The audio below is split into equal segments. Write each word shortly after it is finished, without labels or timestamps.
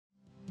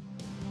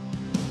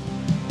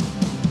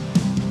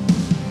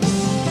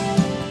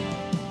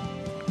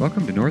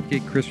Welcome to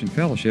Northgate Christian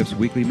Fellowship's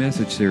weekly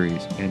message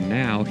series. And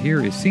now,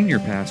 here is Senior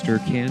Pastor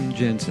Ken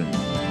Jensen.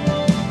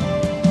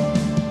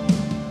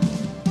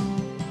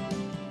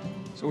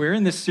 So we're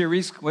in this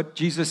series, What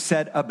Jesus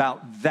Said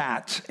About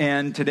That.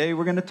 And today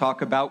we're going to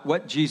talk about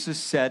what Jesus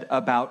said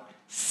about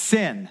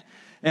sin.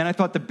 And I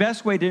thought the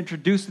best way to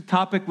introduce the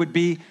topic would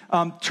be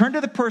turn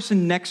to the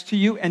person next to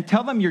you and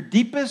tell them your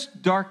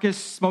deepest,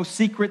 darkest, most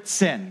secret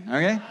sin,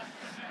 okay?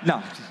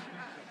 No.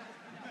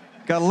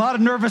 Got a lot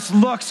of nervous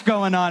looks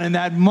going on in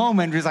that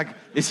moment. He's like,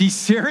 is he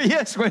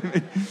serious? Wait a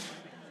minute.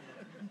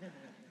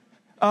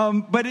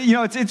 But,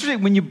 it's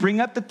interesting. When you bring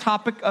up the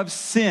topic of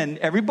sin,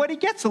 everybody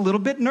gets a little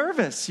bit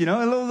nervous. A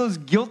little of those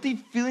guilty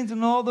feelings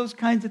and all those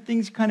kinds of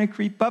things kind of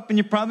creep up. And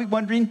you're probably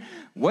wondering,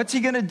 what's he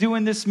going to do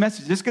in this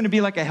message? Is this going to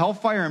be like a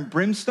hellfire and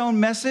brimstone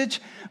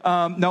message?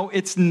 No,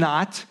 it's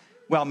not.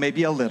 Well,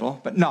 maybe a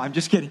little, but no, I'm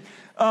just kidding.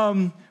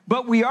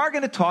 But we are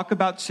going to talk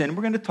about sin.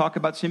 We're going to talk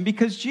about sin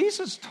because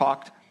Jesus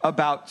talked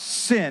about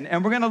sin.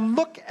 And we're going to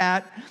look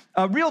at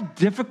a real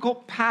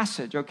difficult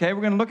passage, okay?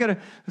 We're going to look at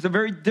a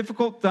very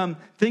difficult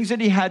things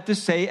that he had to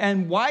say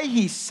and why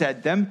he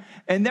said them.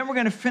 And then we're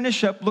going to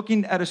finish up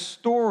looking at a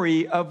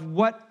story of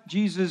what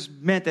Jesus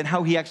meant and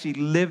how he actually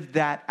lived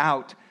that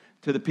out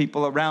to the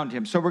people around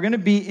him. So we're going to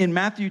be in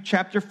Matthew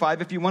chapter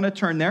 5, if you want to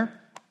turn there.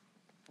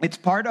 It's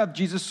part of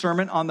Jesus'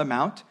 Sermon on the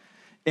Mount.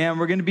 And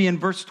we're going to be in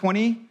verse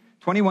 20,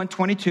 21,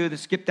 22, to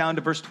skip down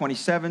to verse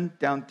 27,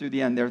 down through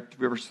the end there,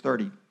 verse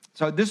 30.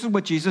 So this is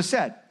what Jesus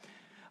said.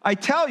 I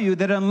tell you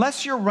that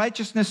unless your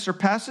righteousness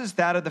surpasses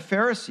that of the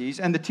Pharisees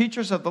and the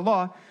teachers of the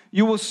law,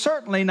 you will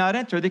certainly not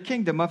enter the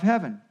kingdom of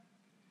heaven.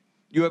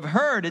 You have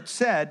heard it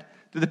said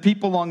to the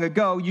people long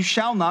ago, you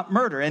shall not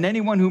murder, and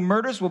anyone who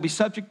murders will be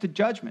subject to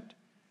judgment.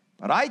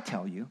 But I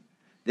tell you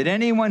that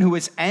anyone who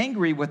is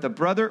angry with a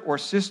brother or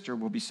sister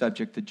will be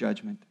subject to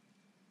judgment.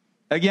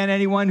 Again,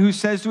 anyone who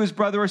says to his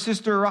brother or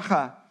sister,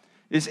 Racha,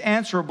 is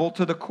answerable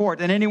to the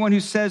court. And anyone who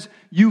says,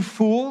 you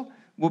fool,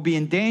 will be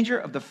in danger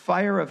of the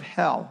fire of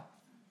hell.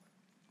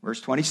 Verse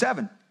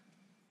 27.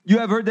 You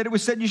have heard that it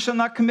was said, you shall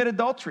not commit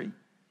adultery.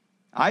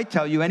 I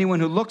tell you,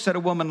 anyone who looks at a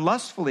woman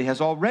lustfully has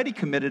already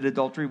committed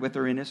adultery with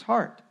her in his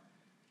heart.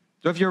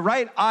 So if your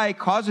right eye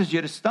causes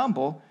you to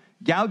stumble,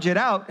 gouge it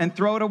out and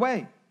throw it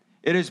away.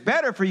 It is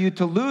better for you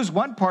to lose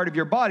one part of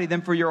your body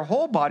than for your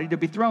whole body to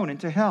be thrown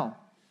into hell.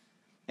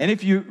 And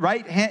if your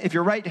right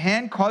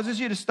hand causes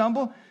you to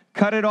stumble,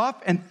 cut it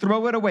off and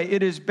throw it away.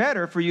 It is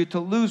better for you to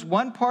lose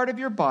one part of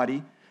your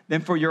body than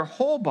for your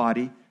whole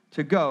body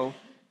to go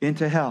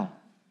into hell.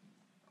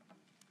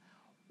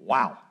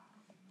 Wow.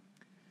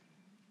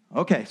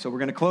 Okay, so we're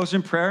going to close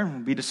in prayer and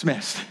we'll be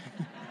dismissed.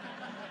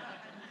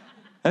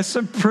 That's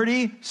some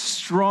pretty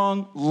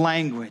strong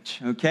language,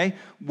 okay?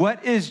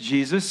 What is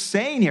Jesus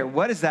saying here?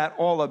 What is that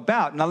all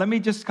about? Now, let me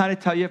just kind of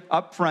tell you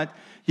up front.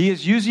 He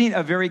is using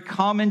a very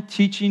common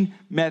teaching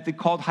method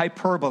called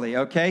hyperbole,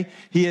 okay?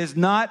 He is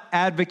not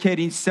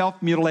advocating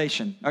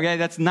self-mutilation, okay?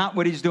 That's not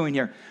what he's doing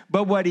here.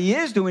 But what he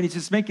is doing is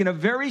just making a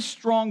very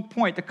strong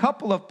point, a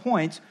couple of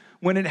points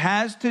when it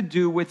has to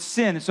do with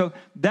sin. So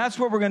that's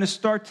where we're going to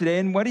start today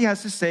and what he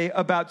has to say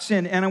about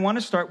sin. And I want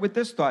to start with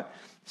this thought.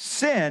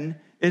 Sin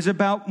is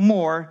about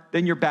more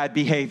than your bad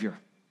behavior.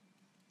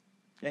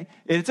 Okay?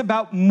 It's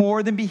about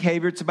more than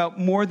behavior. It's about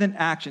more than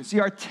action. See,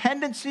 our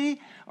tendency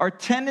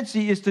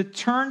is to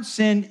turn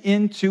sin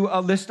into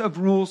a list of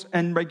rules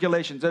and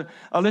regulations,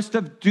 a list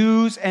of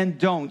do's and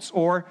don'ts,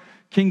 or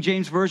King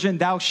James Version,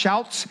 thou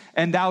shalt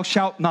and thou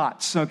shalt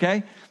nots,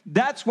 okay?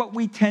 That's what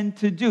we tend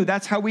to do.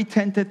 That's how we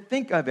tend to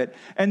think of it.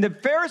 And the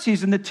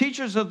Pharisees and the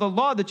teachers of the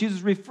law that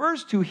Jesus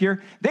refers to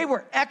here, they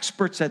were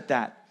experts at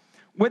that.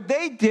 What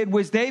they did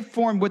was they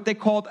formed what they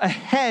called a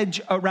hedge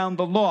around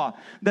the law,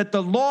 that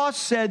the law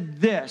said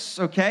this,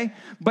 okay?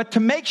 But to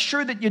make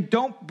sure that you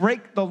don't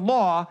break the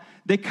law,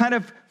 they kind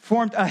of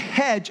formed a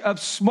hedge of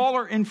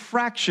smaller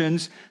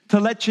infractions to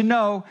let you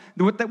know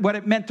what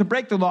it meant to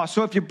break the law.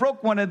 So if you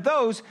broke one of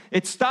those,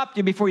 it stopped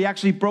you before you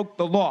actually broke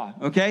the law,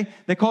 okay?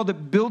 They called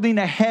it building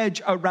a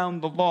hedge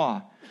around the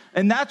law.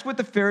 And that's what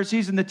the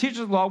Pharisees and the teachers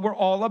of the law were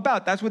all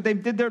about. That's what they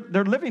did,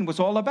 their living was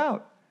all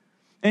about.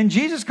 And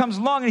Jesus comes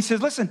along and he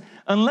says, listen,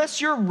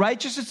 unless your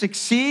righteousness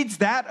exceeds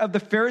that of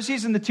the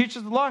Pharisees and the teachers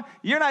of the law,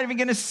 you're not even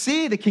going to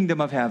see the kingdom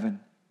of heaven.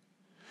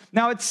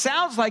 Now, it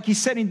sounds like he's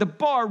setting the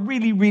bar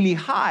really, really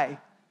high.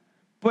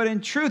 But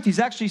in truth, he's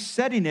actually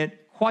setting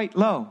it quite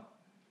low.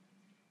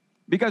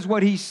 Because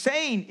what he's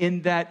saying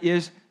in that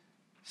is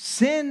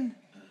sin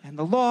and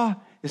the law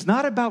is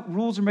not about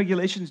rules and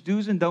regulations,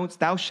 do's and don'ts,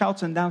 thou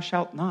shalt and thou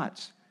shalt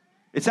nots.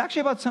 It's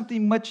actually about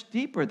something much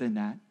deeper than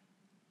that.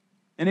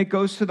 And it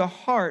goes to the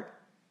heart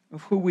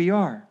of who we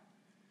are.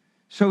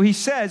 So he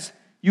says,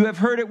 you have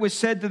heard it was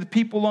said to the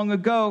people long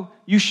ago,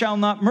 you shall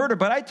not murder.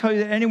 But I tell you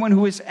that anyone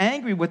who is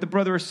angry with a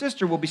brother or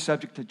sister will be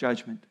subject to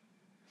judgment.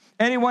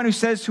 Anyone who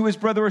says to his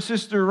brother or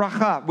sister,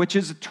 Racha, which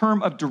is a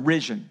term of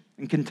derision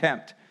and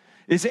contempt,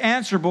 is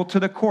answerable to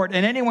the court.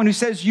 And anyone who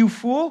says, you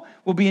fool,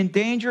 will be in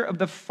danger of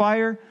the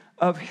fire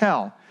of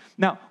hell.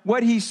 Now,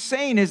 what he's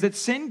saying is that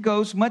sin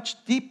goes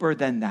much deeper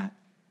than that.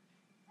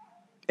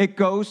 It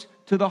goes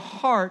to the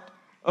heart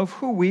of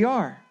who we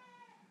are.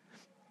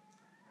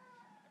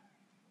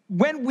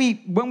 When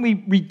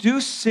we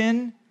reduce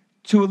sin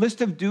to a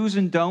list of do's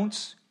and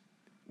don'ts,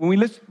 when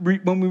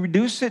we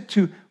reduce it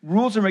to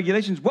rules and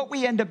regulations, what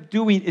we end up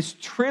doing is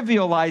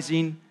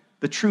trivializing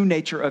the true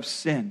nature of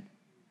sin.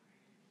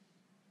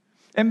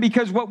 And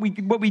because what we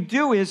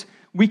do is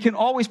we can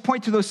always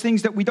point to those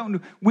things that we don't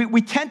do.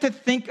 We tend to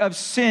think of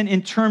sin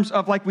in terms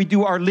of like we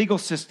do our legal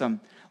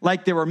system.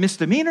 Like there are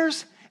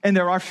misdemeanors and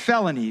there are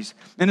felonies.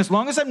 And as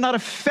long as I'm not a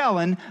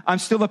felon, I'm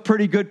still a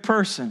pretty good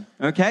person,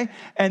 okay?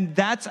 And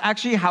that's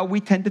actually how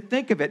we tend to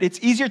think of it. It's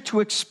easier to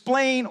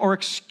explain or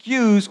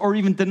excuse or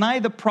even deny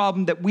the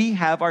problem that we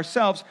have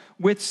ourselves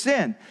with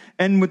sin.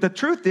 And what the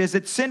truth is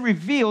that sin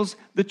reveals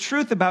the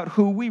truth about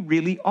who we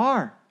really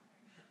are.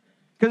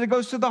 Because it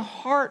goes to the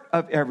heart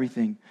of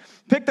everything.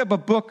 Picked up a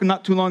book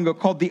not too long ago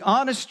called The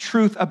Honest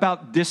Truth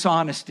About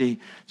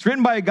Dishonesty. It's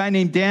written by a guy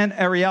named Dan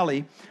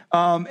Ariely.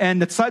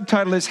 And the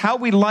subtitle is How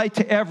We Lie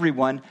to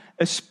Everyone,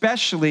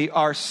 Especially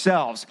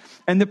Ourselves.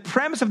 And the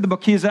premise of the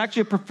book, he is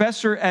actually a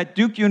professor at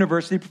Duke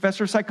University,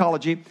 professor of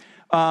psychology,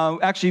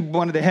 actually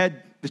one of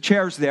the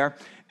chairs there.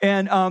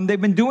 And they've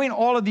been doing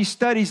all of these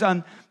studies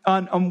on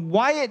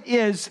why it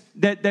is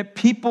that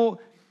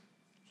people,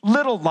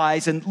 little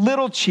lies and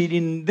little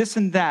cheating, this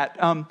and that,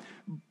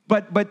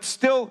 but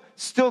still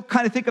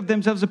kind of think of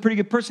themselves as a pretty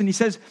good person. He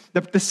says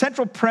the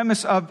central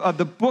premise of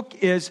the book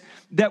is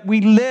that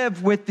we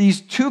live with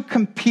these two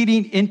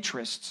competing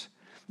interests.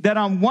 That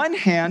on one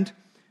hand,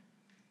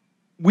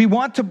 we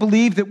want to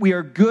believe that we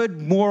are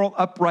good, moral,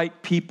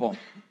 upright people.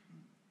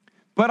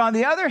 But on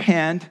the other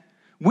hand,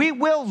 we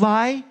will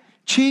lie,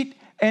 cheat,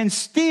 and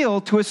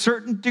steal to a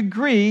certain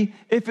degree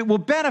if it will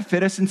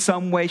benefit us in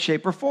some way,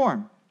 shape, or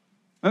form.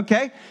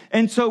 Okay?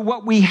 And so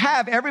what we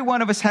have, every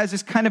one of us has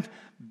this kind of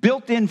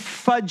built-in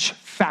fudge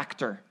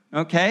factor,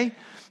 okay?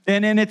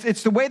 And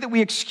it's the way that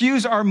we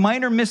excuse our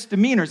minor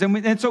misdemeanors.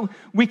 And so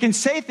we can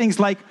say things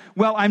like,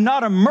 well, I'm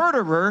not a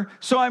murderer,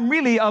 so I'm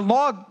really a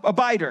law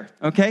abider,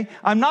 okay?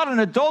 I'm not an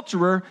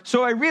adulterer,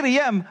 so I really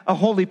am a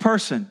holy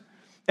person.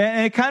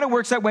 And it kind of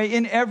works that way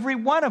in every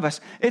one of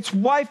us. It's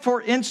why,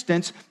 for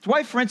instance,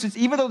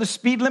 even though the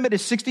speed limit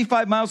is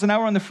 65 miles an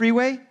hour on the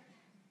freeway,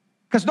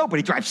 because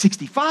nobody drives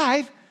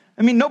 65,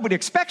 I mean, nobody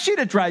expects you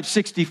to drive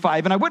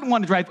 65, and I wouldn't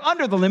want to drive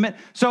under the limit,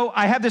 so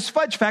I have this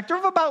fudge factor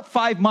of about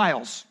 5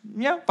 miles.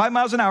 5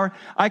 miles an hour.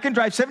 I can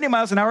drive 70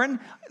 miles an hour, and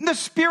in the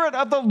spirit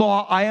of the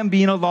law, I am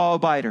being a law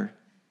abider.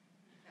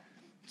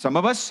 Some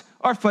of us,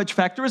 our fudge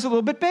factor is a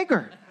little bit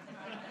bigger.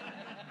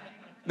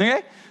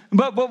 Okay?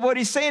 But what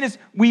he's saying is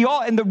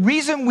and the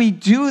reason we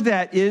do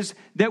that is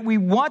that we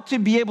want to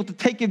be able to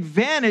take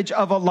advantage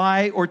of a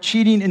lie or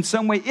cheating in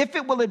some way if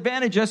it will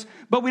advantage us,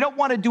 but we don't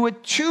want to do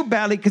it too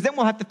badly because then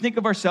we'll have to think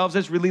of ourselves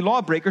as really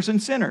lawbreakers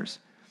and sinners.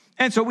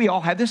 And so we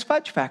all have this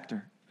fudge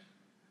factor.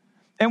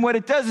 And what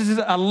it does is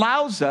it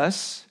allows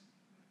us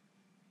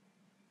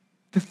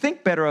to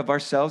think better of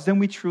ourselves than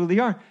we truly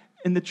are.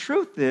 And the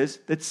truth is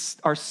that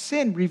our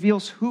sin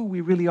reveals who we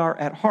really are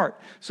at heart.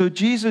 So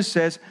Jesus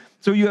says,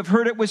 so you have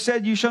heard it was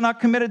said, you shall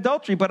not commit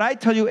adultery. But I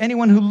tell you,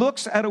 anyone who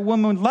looks at a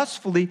woman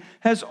lustfully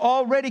has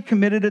already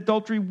committed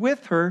adultery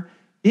with her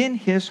in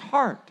his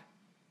heart.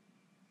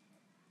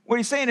 What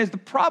he's saying is the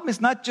problem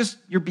is not just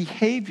your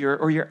behavior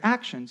or your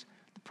actions.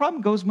 The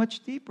problem goes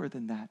much deeper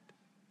than that.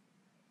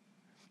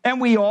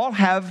 And we all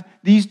have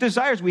these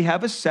desires. We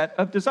have a set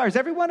of desires.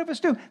 Every one of us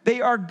do.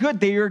 They are good.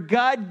 They are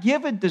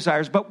God-given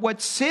desires. But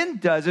what sin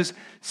does is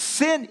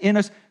sin in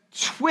us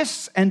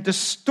twists and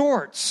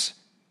distorts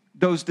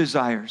those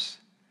desires.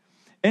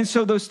 And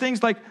so those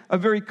things like a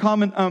very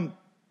common,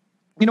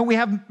 we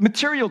have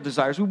material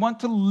desires. We want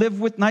to live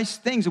with nice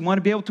things and want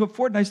to be able to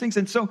afford nice things.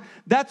 And so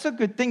that's a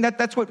good thing.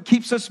 That's what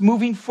keeps us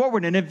moving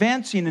forward and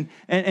advancing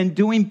and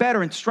doing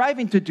better and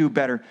striving to do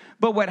better.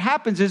 But what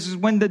happens is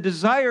when the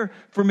desire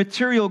for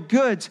material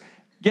goods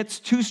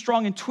gets too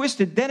strong and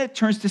twisted, then it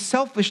turns to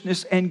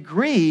selfishness and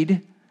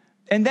greed.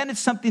 And then it's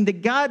something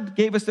that God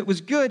gave us that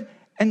was good,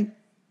 and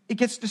it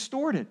gets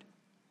distorted.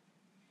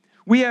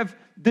 We have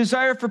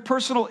desire for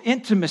personal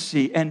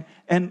intimacy and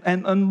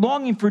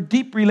longing for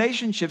deep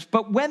relationships.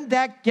 But when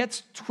that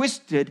gets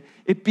twisted,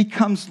 it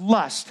becomes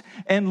lust.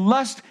 And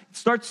lust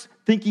starts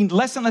thinking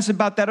less and less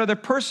about that other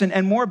person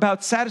and more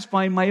about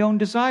satisfying my own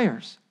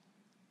desires.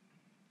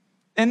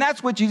 And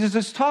that's what Jesus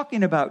is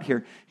talking about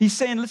here. He's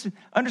saying, listen,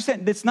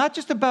 understand, it's not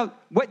just about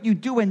what you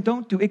do and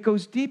don't do. It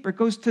goes deeper. It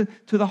goes to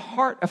the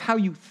heart of how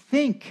you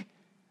think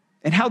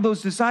and how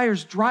those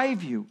desires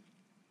drive you.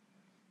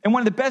 And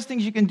one of the best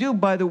things you can do,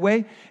 by the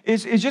way,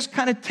 is just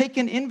kind of take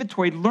an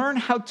inventory. Learn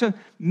how to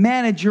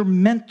manage your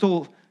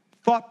mental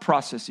thought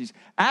processes.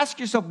 Ask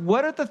yourself,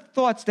 what are the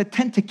thoughts that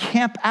tend to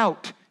camp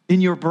out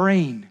in your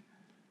brain?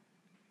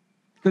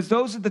 Because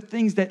those are the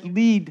things that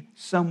lead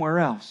somewhere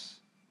else.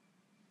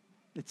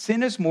 That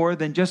sin is more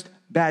than just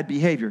bad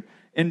behavior.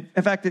 And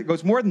in fact, it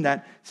goes more than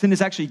that. Sin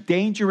is actually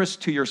dangerous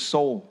to your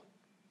soul.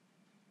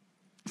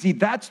 See,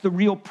 that's the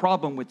real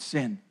problem with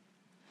sin.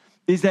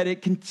 Is that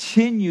it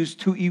continues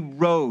to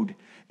erode.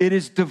 It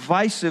is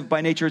divisive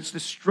by nature. It's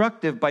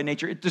destructive by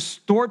nature. It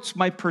distorts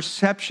my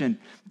perception,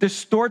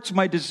 distorts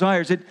my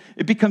desires. It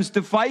becomes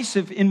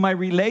divisive in my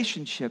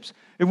relationships.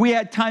 If we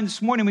had time this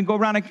morning, we'd go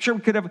around. I'm sure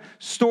we could have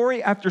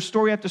story after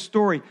story after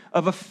story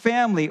of a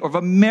family, of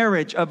a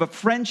marriage, of a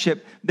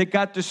friendship that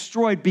got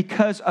destroyed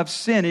because of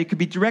sin. It could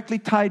be directly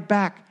tied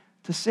back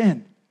to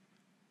sin,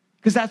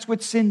 because that's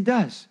what sin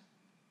does.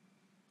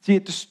 See,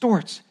 it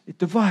distorts, it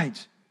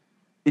divides,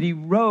 it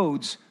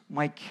erodes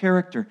my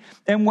character.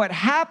 And what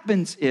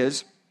happens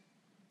is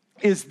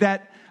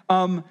that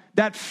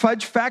that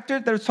fudge factor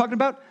that I was talking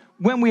about,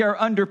 when we are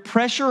under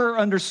pressure or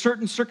under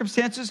certain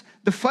circumstances,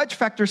 the fudge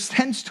factor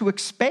tends to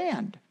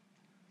expand.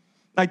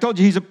 I told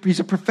you he's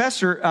a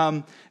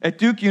professor at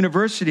Duke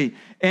University,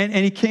 and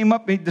he came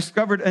up and he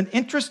discovered an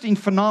interesting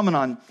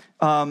phenomenon.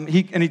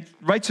 He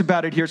writes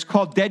about it here. It's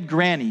called dead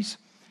grannies.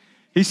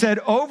 He said,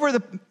 over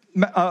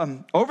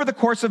the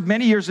course of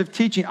many years of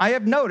teaching, I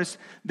have noticed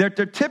that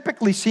there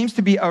typically seems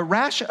to be a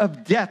rash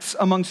of deaths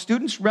among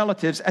students'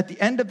 relatives at the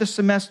end of the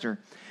semester.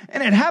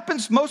 And it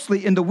happens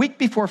mostly in the week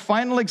before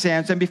final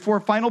exams and before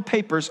final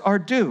papers are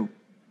due.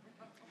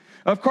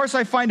 Of course,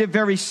 I find it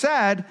very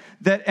sad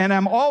and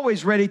I'm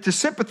always ready to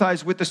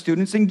sympathize with the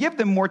students and give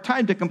them more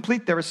time to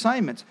complete their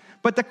assignments.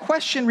 But the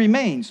question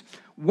remains,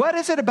 what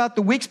is it about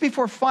the weeks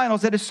before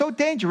finals that is so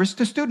dangerous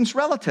to students'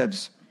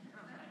 relatives?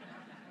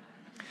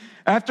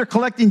 After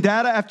collecting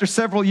data after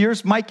several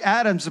years, Mike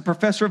Adams, a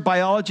professor of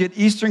biology at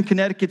Eastern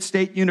Connecticut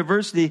State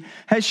University,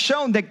 has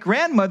shown that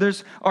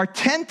grandmothers are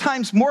 10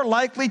 times more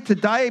likely to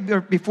die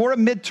before a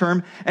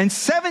midterm and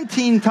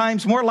 17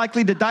 times more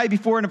likely to die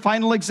before a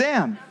final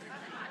exam.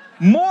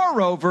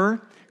 Moreover,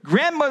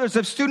 grandmothers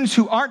of students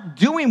who aren't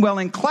doing well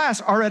in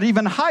class are at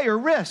even higher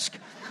risk.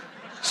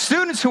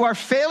 Students who are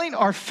failing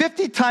are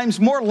 50 times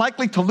more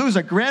likely to lose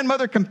a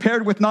grandmother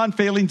compared with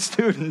non-failing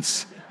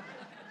students.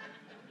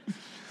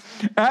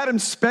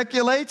 Adams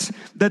speculates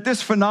that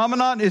this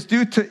phenomenon is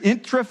due to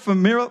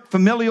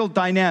intrafamilial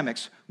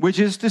dynamics, which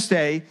is to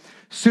say,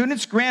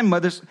 students'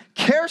 grandmothers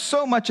care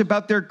so much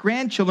about their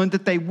grandchildren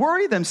that they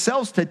worry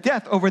themselves to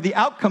death over the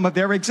outcome of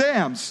their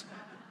exams.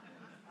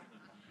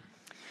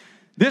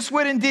 This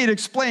would indeed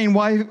explain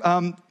why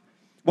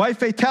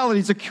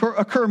fatalities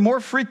occur more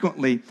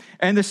frequently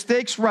and the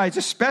stakes rise,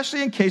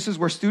 especially in cases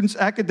where students'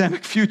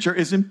 academic future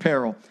is in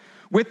peril.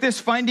 With this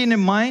finding in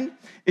mind,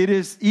 it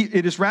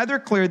is rather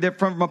clear that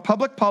from a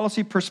public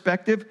policy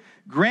perspective,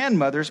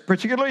 grandmothers,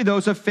 particularly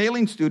those of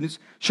failing students,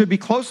 should be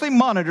closely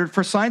monitored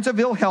for signs of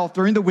ill health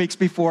during the weeks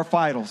before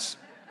finals.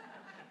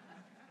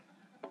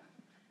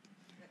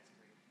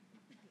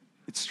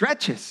 It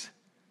stretches.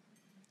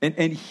 And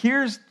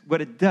here's what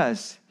it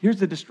does. Here's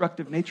the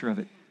destructive nature of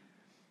it.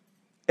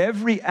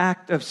 Every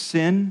act of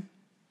sin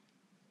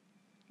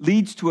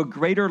leads to a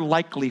greater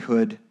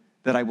likelihood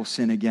that I will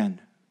sin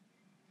again.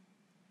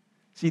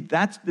 See,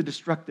 that's the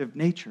destructive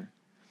nature.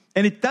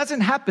 And it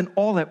doesn't happen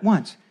all at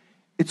once.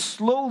 It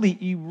slowly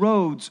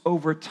erodes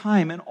over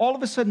time. And all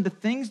of a sudden, the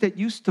things that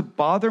used to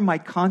bother my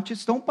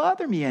conscience don't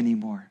bother me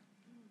anymore.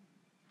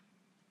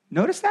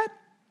 Notice that?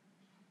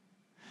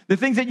 The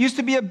things that used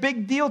to be a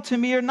big deal to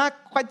me are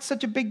not quite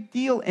such a big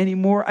deal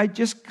anymore. I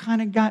just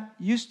kind of got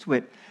used to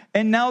it.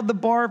 And now the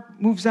bar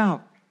moves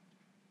out.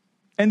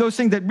 And those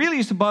things that really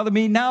used to bother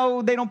me,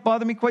 now they don't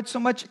bother me quite so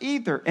much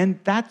either. And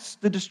that's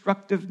the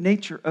destructive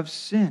nature of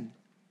sin.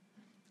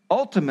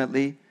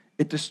 Ultimately,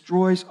 it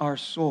destroys our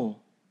soul.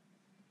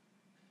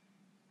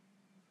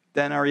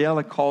 Dan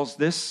Ariely calls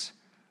this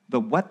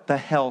the what the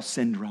hell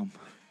syndrome.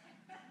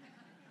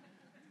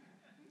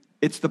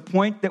 It's the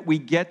point that we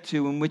get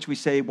to in which we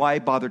say, why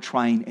bother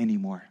trying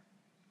anymore?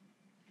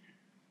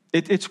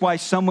 It's why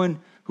someone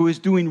who is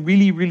doing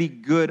really, really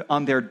good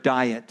on their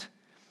diet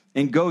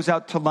and goes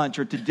out to lunch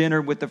or to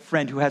dinner with a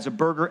friend who has a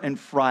burger and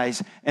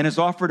fries and is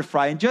offered a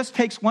fry and just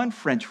takes one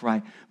French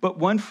fry. But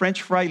one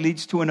French fry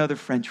leads to another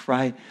French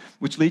fry,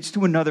 which leads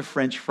to another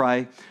French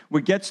fry,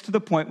 which gets to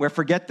the point where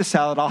forget the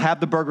salad, I'll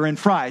have the burger and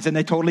fries. And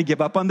they totally give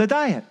up on the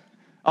diet.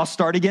 I'll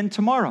start again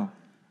tomorrow.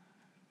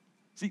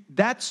 See,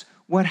 that's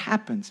what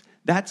happens.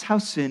 That's how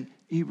sin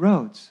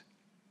erodes.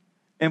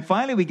 And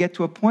finally, we get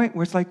to a point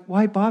where it's like,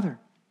 why bother?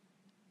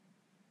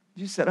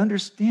 You said,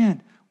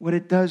 understand what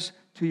it does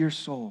to your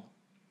soul.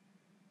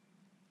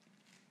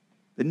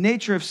 The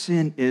nature of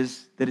sin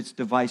is that it's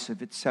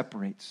divisive. It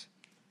separates.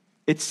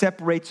 It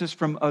separates us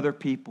from other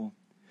people.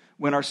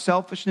 When our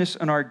selfishness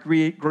and our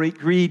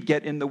greed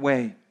get in the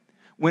way,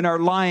 when our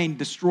lying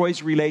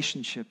destroys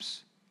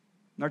relationships,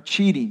 and our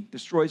cheating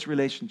destroys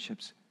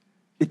relationships,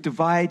 it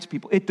divides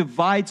people. It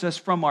divides us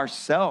from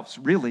ourselves,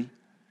 really.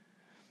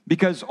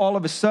 Because all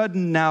of a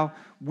sudden now,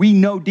 we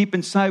know deep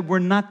inside we're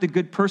not the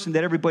good person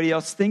that everybody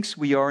else thinks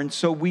we are. And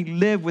so we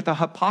live with a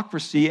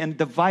hypocrisy and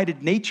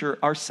divided nature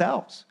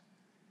ourselves.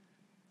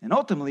 And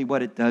ultimately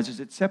what it does is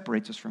it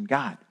separates us from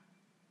God.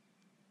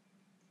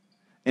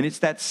 And it's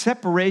that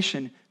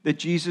separation that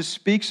Jesus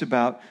speaks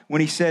about when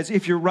he says,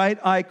 if your right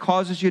eye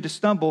causes you to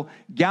stumble,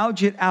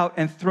 gouge it out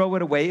and throw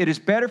it away. It is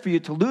better for you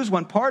to lose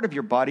one part of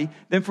your body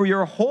than for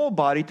your whole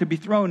body to be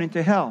thrown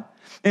into hell.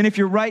 And if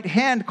your right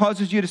hand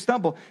causes you to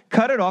stumble,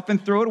 cut it off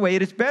and throw it away.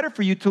 It is better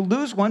for you to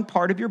lose one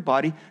part of your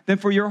body than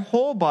for your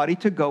whole body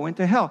to go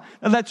into hell.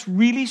 Now, that's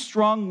really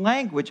strong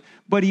language,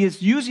 but he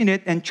is using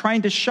it and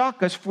trying to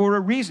shock us for a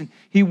reason.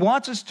 He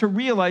wants us to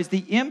realize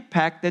the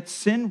impact that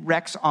sin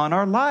wreaks on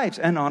our lives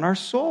and on our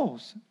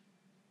souls.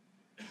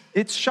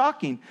 It's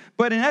shocking.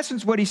 But in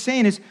essence, what he's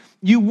saying is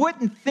you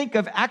wouldn't think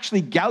of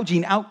actually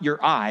gouging out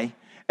your eye,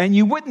 and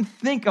you wouldn't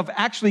think of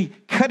actually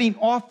cutting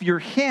off your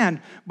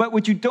hand, but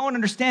what you don't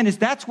understand is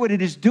that's what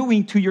it is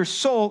doing to your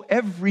soul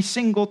every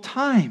single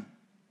time.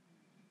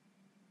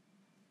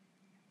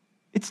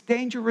 It's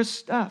dangerous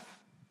stuff.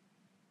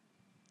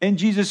 And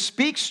Jesus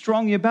speaks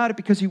strongly about it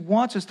because he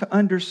wants us to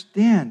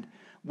understand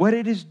what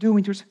it is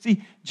doing to us.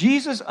 See,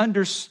 Jesus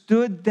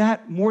understood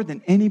that more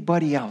than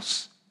anybody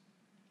else.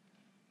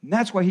 And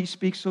that's why he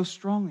speaks so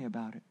strongly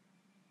about it.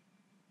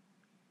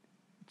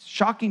 It's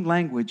shocking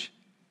language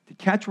to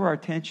catch our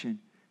attention,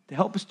 to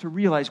help us to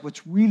realize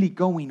what's really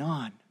going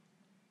on,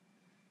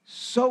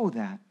 so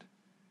that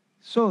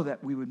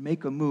we would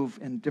make a move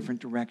in a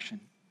different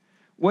direction.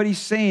 What he's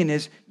saying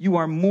is, you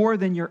are more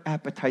than your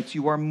appetites,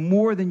 you are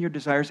more than your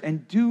desires,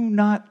 and do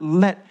not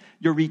let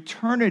your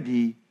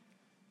eternity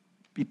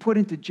be put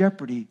into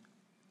jeopardy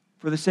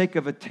for the sake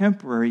of a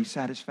temporary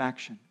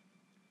satisfaction.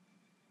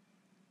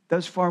 It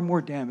does far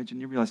more damage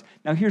than you realize.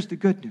 Now here's the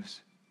good news.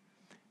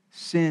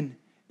 Sin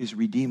is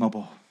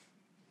redeemable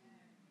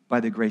by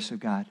the grace of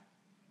God.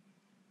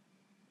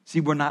 See,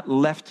 we're not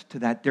left to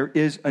that. There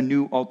is a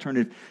new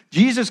alternative.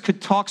 Jesus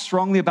could talk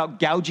strongly about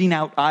gouging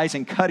out eyes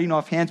and cutting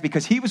off hands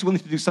because he was willing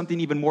to do something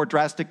even more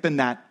drastic than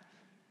that.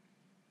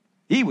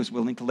 He was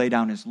willing to lay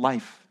down his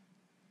life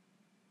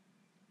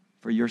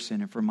for your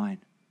sin and for mine.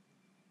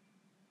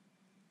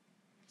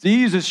 So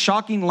he uses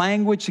shocking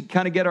language to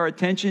kind of get our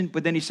attention,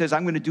 but then he says,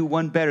 I'm going to do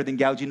one better than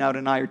gouging out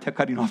an eye or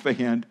cutting off a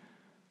hand.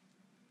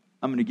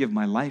 I'm going to give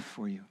my life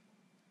for you.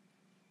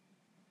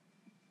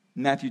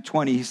 In Matthew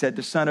 20, he said,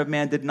 the Son of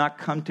Man did not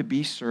come to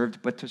be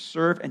served, but to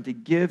serve and to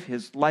give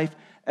his life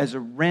as a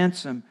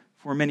ransom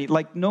for many.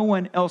 Like no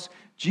one else,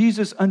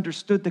 Jesus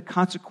understood the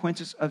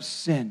consequences of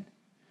sin.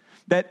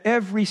 That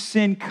every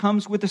sin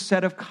comes with a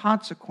set of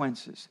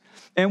consequences.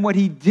 And what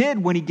he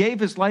did when he gave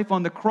his life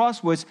on the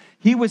cross was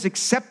he was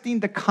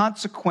accepting the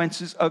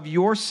consequences of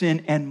your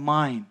sin and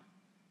mine.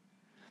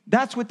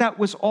 That's what that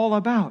was all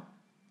about.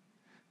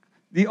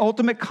 The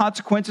ultimate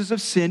consequences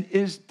of sin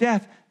is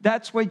death.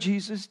 That's why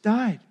Jesus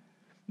died.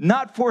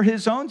 Not for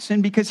his own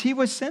sin, because he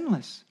was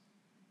sinless.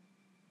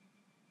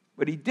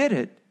 But he did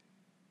it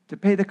to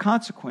pay the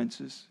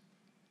consequences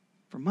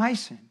for my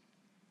sin,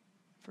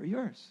 for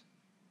yours.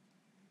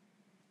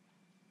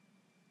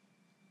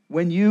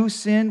 When you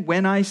sin,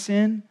 when I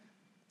sin,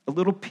 a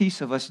little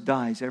piece of us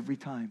dies every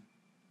time.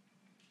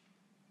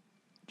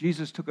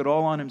 Jesus took it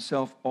all on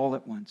himself all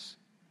at once.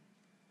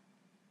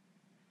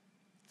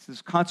 It's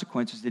those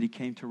consequences that he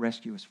came to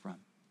rescue us from.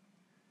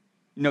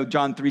 You know,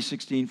 John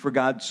 3:16, for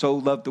God so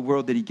loved the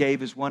world that he gave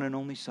his one and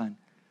only Son,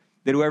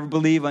 that whoever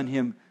believe on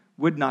him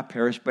would not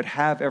perish, but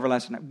have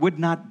everlasting life, would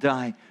not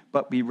die,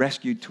 but be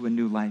rescued to a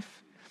new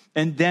life.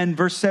 And then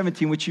verse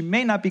 17, which you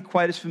may not be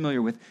quite as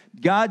familiar with,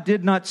 God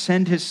did not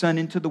send his Son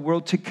into the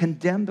world to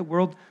condemn the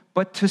world,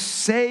 but to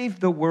save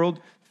the world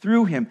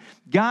through him.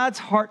 God's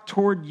heart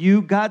toward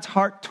you, God's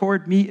heart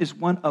toward me is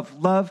one of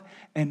love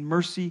and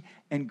mercy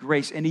and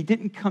grace. And he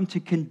didn't come to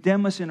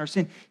condemn us in our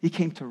sin. He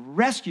came to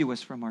rescue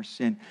us from our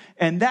sin.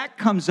 And that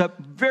comes up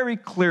very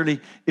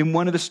clearly in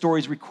one of the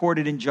stories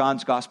recorded in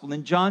John's gospel.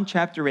 In John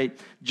chapter 8,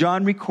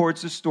 John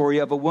records the story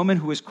of a woman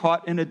who was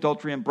caught in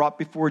adultery and brought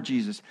before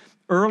Jesus.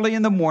 Early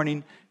in the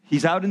morning,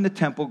 he's out in the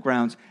temple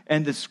grounds,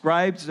 and the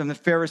scribes and the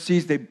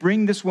Pharisees, they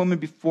bring this woman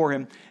before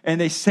him,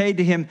 and they say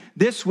to him,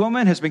 this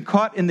woman has been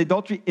caught in the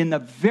adultery in the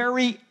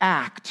very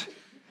act.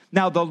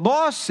 Now, the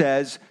law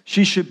says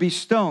she should be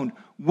stoned.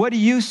 What do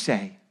you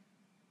say?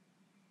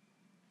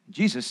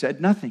 Jesus said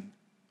nothing.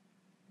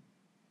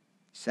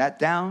 He sat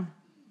down,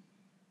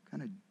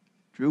 kind of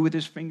drew with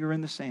his finger in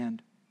the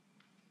sand.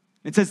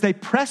 It says they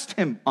pressed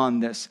him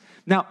on this.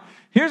 Now,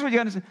 here's what you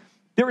understand.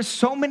 There are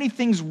so many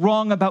things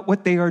wrong about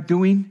what they are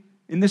doing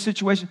in this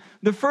situation.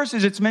 The first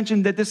is it's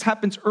mentioned that this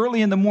happens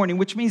early in the morning,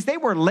 which means they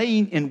were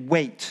laying in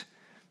wait.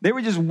 They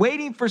were just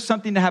waiting for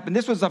something to happen.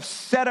 This was a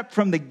setup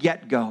from the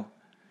get-go.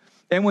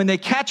 And when they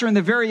catch her in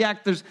the very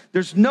act,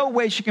 there's no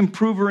way she can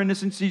prove her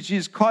innocence. She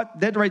is caught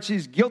dead right.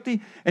 She's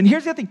guilty. And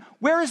here's the other thing.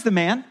 Where is the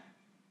man?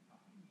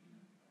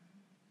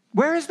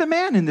 Where is the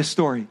man in this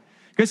story?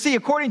 Because see,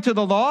 according to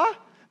the law,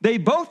 they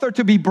both are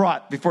to be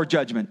brought before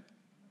judgment.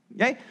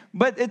 Okay?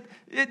 But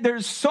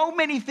there's so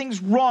many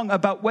things wrong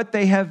about what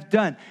they have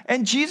done.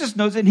 And Jesus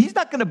knows it, and he's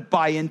not going to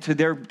buy into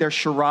their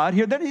charade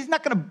here. He's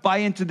not going to buy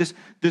into this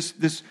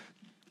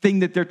thing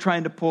that they're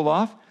trying to pull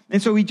off.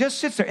 And so he just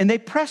sits there, and they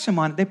press him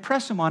on it. They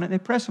press him on it. They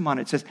press him on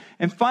it. It says,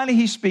 and finally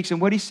he speaks, and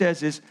what he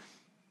says is,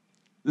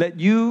 let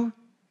you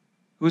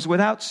who is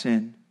without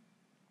sin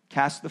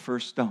cast the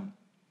first stone.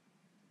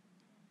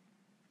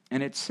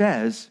 And it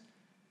says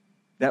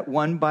that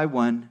one by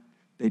one,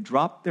 they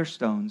dropped their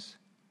stones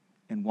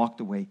and walked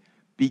away,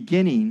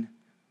 beginning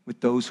with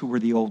those who were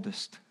the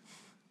oldest.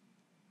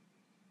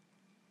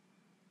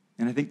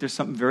 And I think there's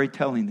something very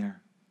telling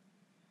there.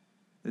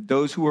 That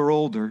those who were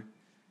older,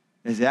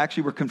 as they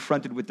actually were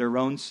confronted with their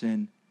own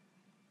sin,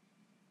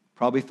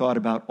 probably thought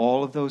about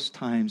all of those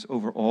times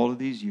over all of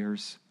these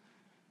years.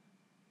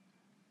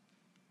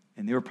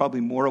 And they were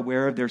probably more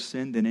aware of their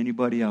sin than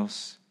anybody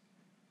else.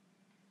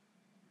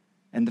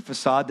 And the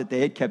facade that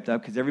they had kept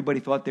up, because everybody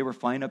thought they were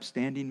fine,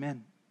 upstanding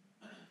men.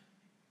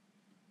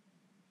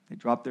 They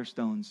drop their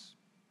stones.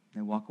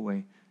 They walk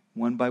away.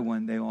 One by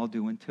one, they all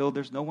do, until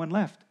there's no one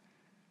left.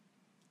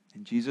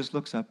 And Jesus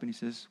looks up and he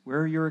says, "Where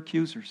are your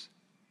accusers?"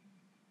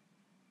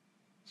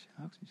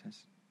 He says,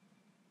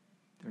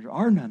 "There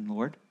are none,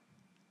 Lord."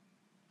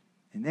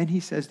 And then he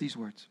says these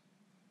words,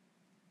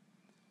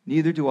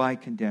 "Neither do I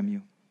condemn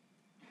you.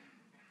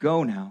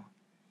 Go now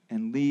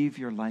and leave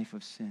your life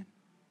of sin."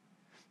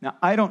 Now,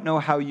 I don't know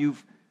how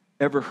you've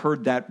ever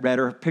heard that read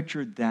or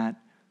pictured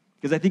that,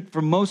 because I think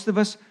for most of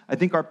us, I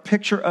think our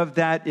picture of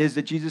that is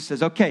that Jesus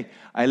says, "Okay,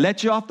 I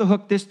let you off the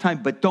hook this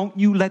time, but don't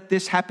you let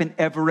this happen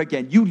ever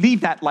again. You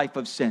leave that life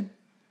of sin."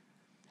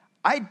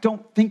 I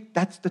don't think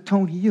that's the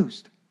tone he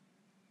used.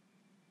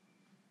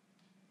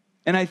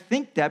 And I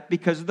think that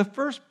because of the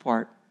first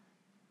part,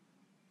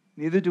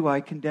 "Neither do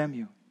I condemn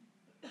you.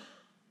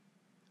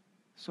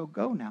 So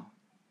go now.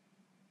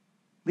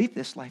 Leave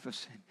this life of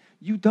sin.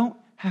 You don't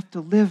have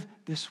to live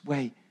this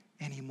way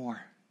anymore.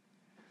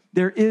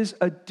 There is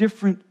a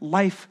different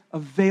life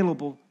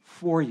available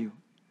for you."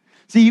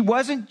 See, he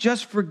wasn't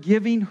just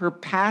forgiving her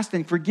past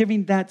and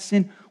forgiving that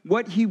sin.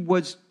 What he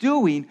was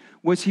doing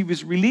was he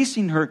was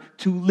releasing her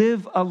to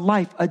live a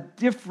life, a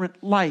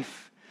different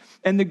life.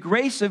 And the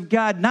grace of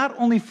God not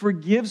only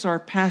forgives our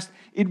past,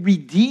 it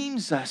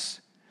redeems us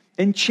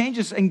and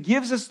changes and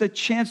gives us the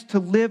chance to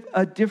live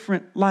a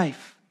different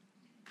life.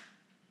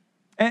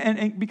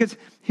 And because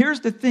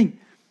here's the thing.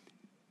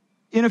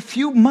 In a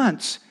few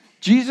months,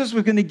 Jesus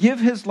was going to give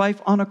his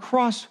life on a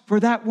cross for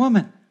that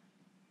woman.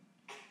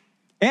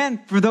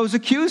 And for those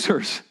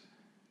accusers.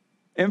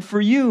 And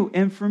for you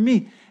and for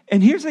me.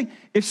 And here's the thing.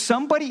 If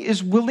somebody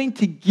is willing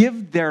to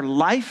give their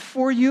life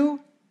for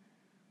you,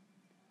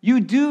 you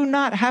do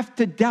not have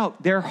to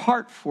doubt their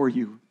heart for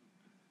you.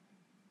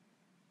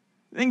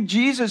 I think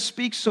Jesus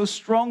speaks so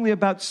strongly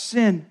about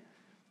sin,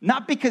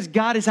 not because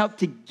God is out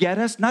to get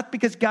us, not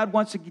because God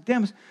wants to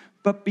condemn us,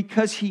 but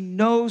because he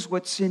knows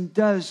what sin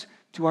does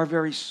to our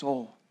very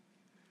soul,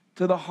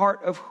 to the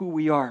heart of who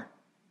we are.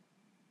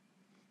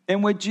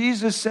 And what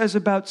Jesus says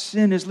about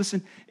sin is,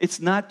 listen, it's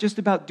not just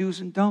about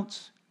do's and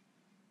don'ts.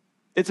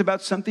 It's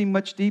about something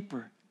much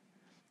deeper.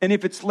 And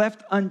if it's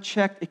left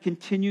unchecked, it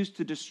continues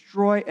to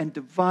destroy and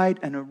divide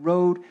and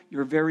erode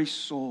your very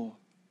soul.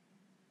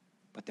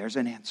 But there's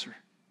an answer.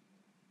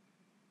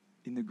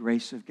 In the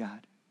grace of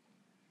God,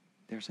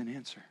 there's an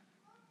answer.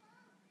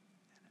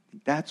 I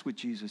think that's what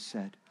Jesus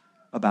said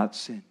about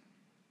sin.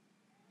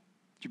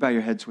 Would you bow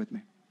your heads with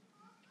me?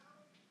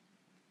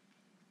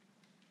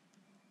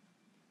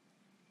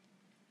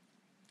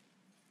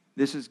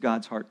 This is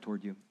God's heart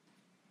toward you.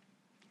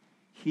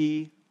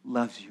 He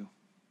loves you.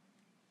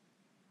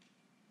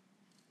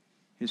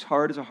 His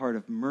heart is a heart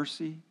of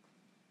mercy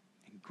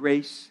and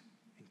grace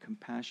and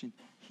compassion.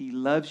 He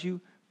loves you,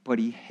 but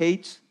he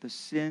hates the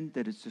sin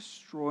that is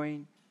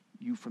destroying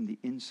you from the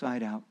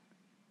inside out.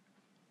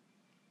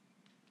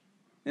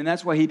 And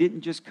that's why he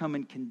didn't just come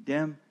and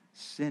condemn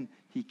sin.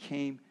 He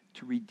came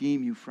to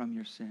redeem you from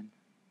your sin.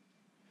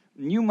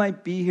 And you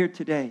might be here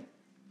today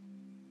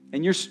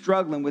and you're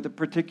struggling with a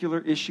particular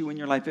issue in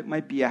your life. It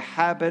might be a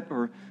habit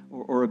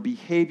or a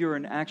behavior or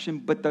an action,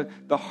 but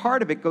the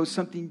heart of it goes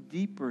something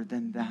deeper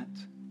than that.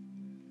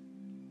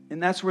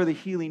 And that's where the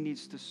healing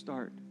needs to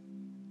start.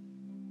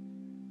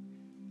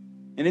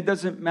 And it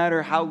doesn't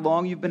matter how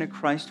long you've been a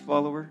Christ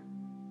follower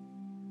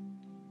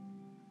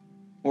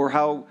or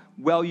how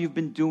well you've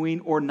been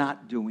doing or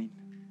not doing.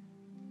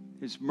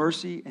 His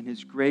mercy and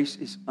his grace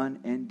is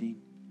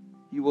unending.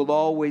 He will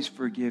always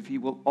forgive. He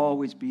will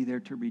always be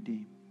there to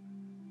redeem.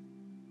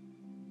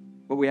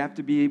 But we have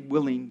to be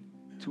willing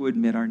to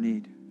admit our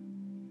need.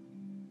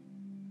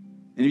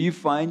 And if you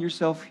find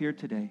yourself here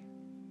today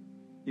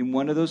in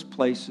one of those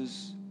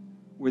places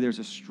where there's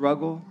a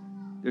struggle,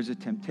 there's a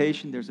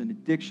temptation, there's an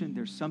addiction,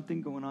 there's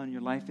something going on in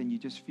your life, and you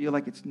just feel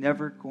like it's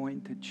never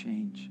going to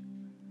change,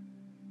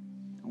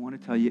 I want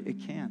to tell you it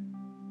can.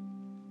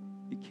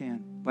 It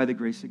can, by the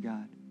grace of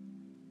God.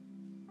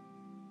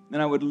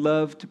 And I would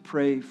love to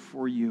pray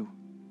for you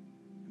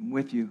and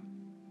with you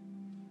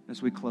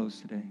as we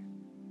close today.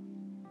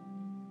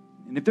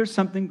 And if there's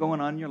something going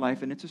on in your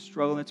life and it's a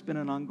struggle and it's been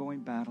an ongoing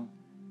battle,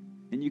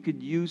 and you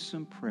could use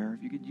some prayer,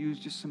 if you could use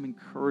just some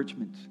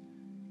encouragement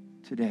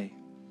today,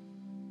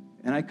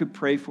 and I could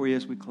pray for you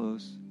as we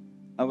close,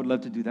 I would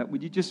love to do that.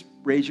 Would you just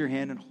raise your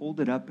hand and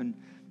hold it up? And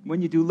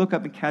when you do, look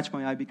up and catch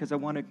my eye, because I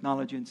want to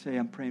acknowledge you and say,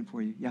 I'm praying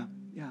for you. Yeah,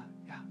 yes.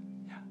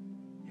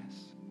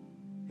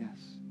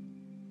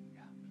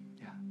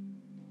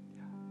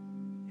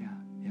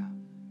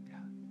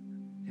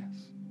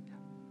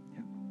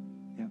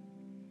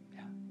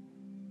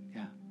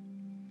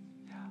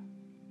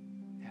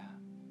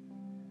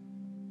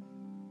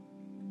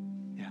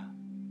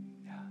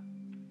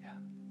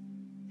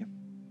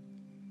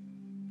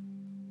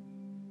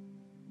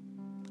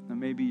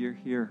 maybe you're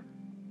here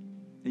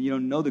and you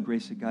don't know the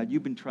grace of God.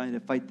 You've been trying to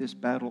fight this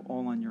battle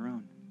all on your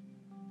own.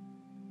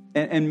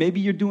 And maybe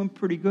you're doing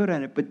pretty good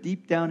at it, but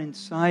deep down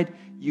inside,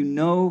 you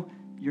know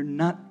you're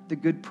not the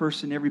good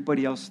person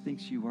everybody else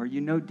thinks you are.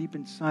 You know deep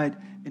inside,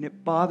 and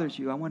it bothers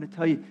you. I want to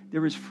tell you,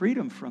 there is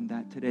freedom from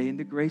that today in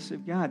the grace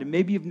of God. And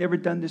maybe you've never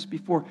done this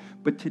before,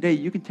 but today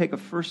you can take a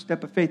first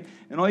step of faith.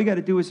 And all you got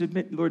to do is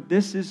admit, Lord,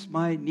 this is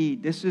my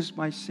need. This is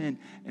my sin.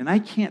 And I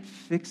can't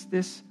fix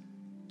this,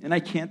 and I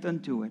can't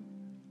undo it.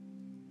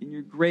 In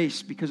your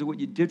grace, because of what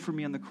you did for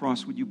me on the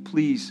cross, would you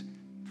please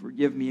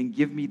forgive me and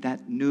give me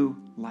that new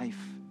life?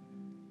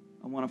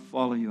 I want to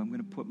follow you. I'm going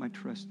to put my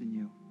trust in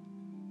you.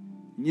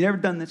 And you've never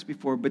done this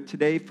before, but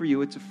today for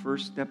you, it's a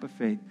first step of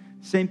faith.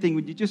 Same thing,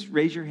 would you just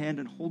raise your hand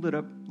and hold it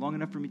up long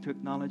enough for me to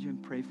acknowledge you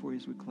and pray for you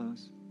as we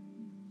close?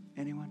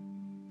 Anyone?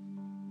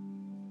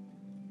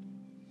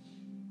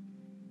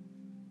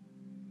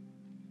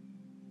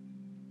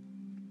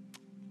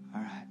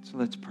 All right, so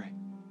let's pray.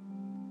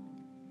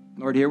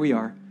 Lord, here we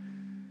are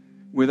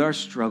with our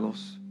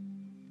struggles,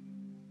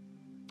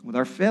 with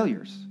our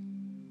failures,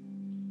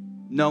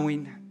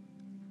 knowing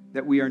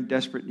that we are in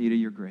desperate need of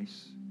your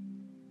grace.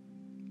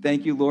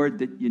 Thank you, Lord,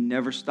 that you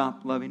never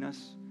stop loving us.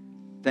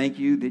 Thank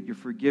you that your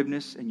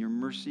forgiveness and your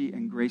mercy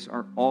and grace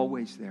are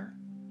always there.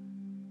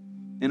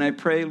 And I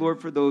pray,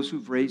 Lord, for those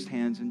who've raised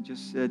hands and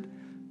just said,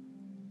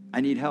 I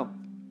need help.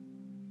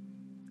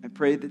 I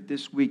pray that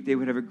this week they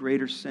would have a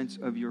greater sense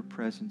of your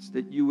presence,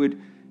 that you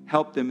would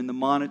help them in the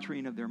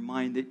monitoring of their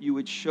mind, that you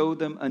would show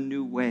them a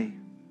new way,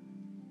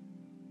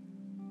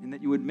 and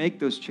that you would make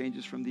those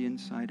changes from the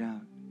inside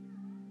out.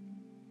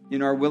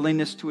 In our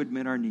willingness to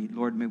admit our need,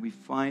 Lord, may we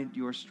find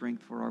your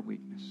strength for our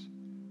weakness.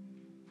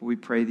 For we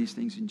pray these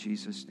things in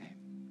Jesus' name.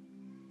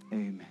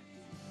 Amen.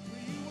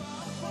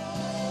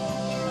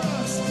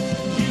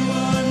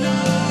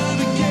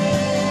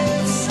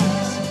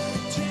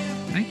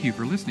 Thank you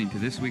for listening to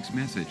this week's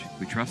message.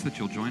 We trust that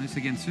you'll join us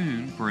again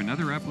soon for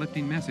another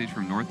uplifting message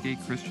from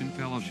Northgate Christian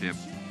Fellowship,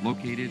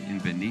 located in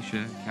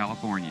Benicia,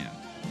 California.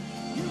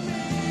 You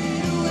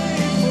made a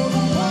way for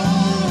the world.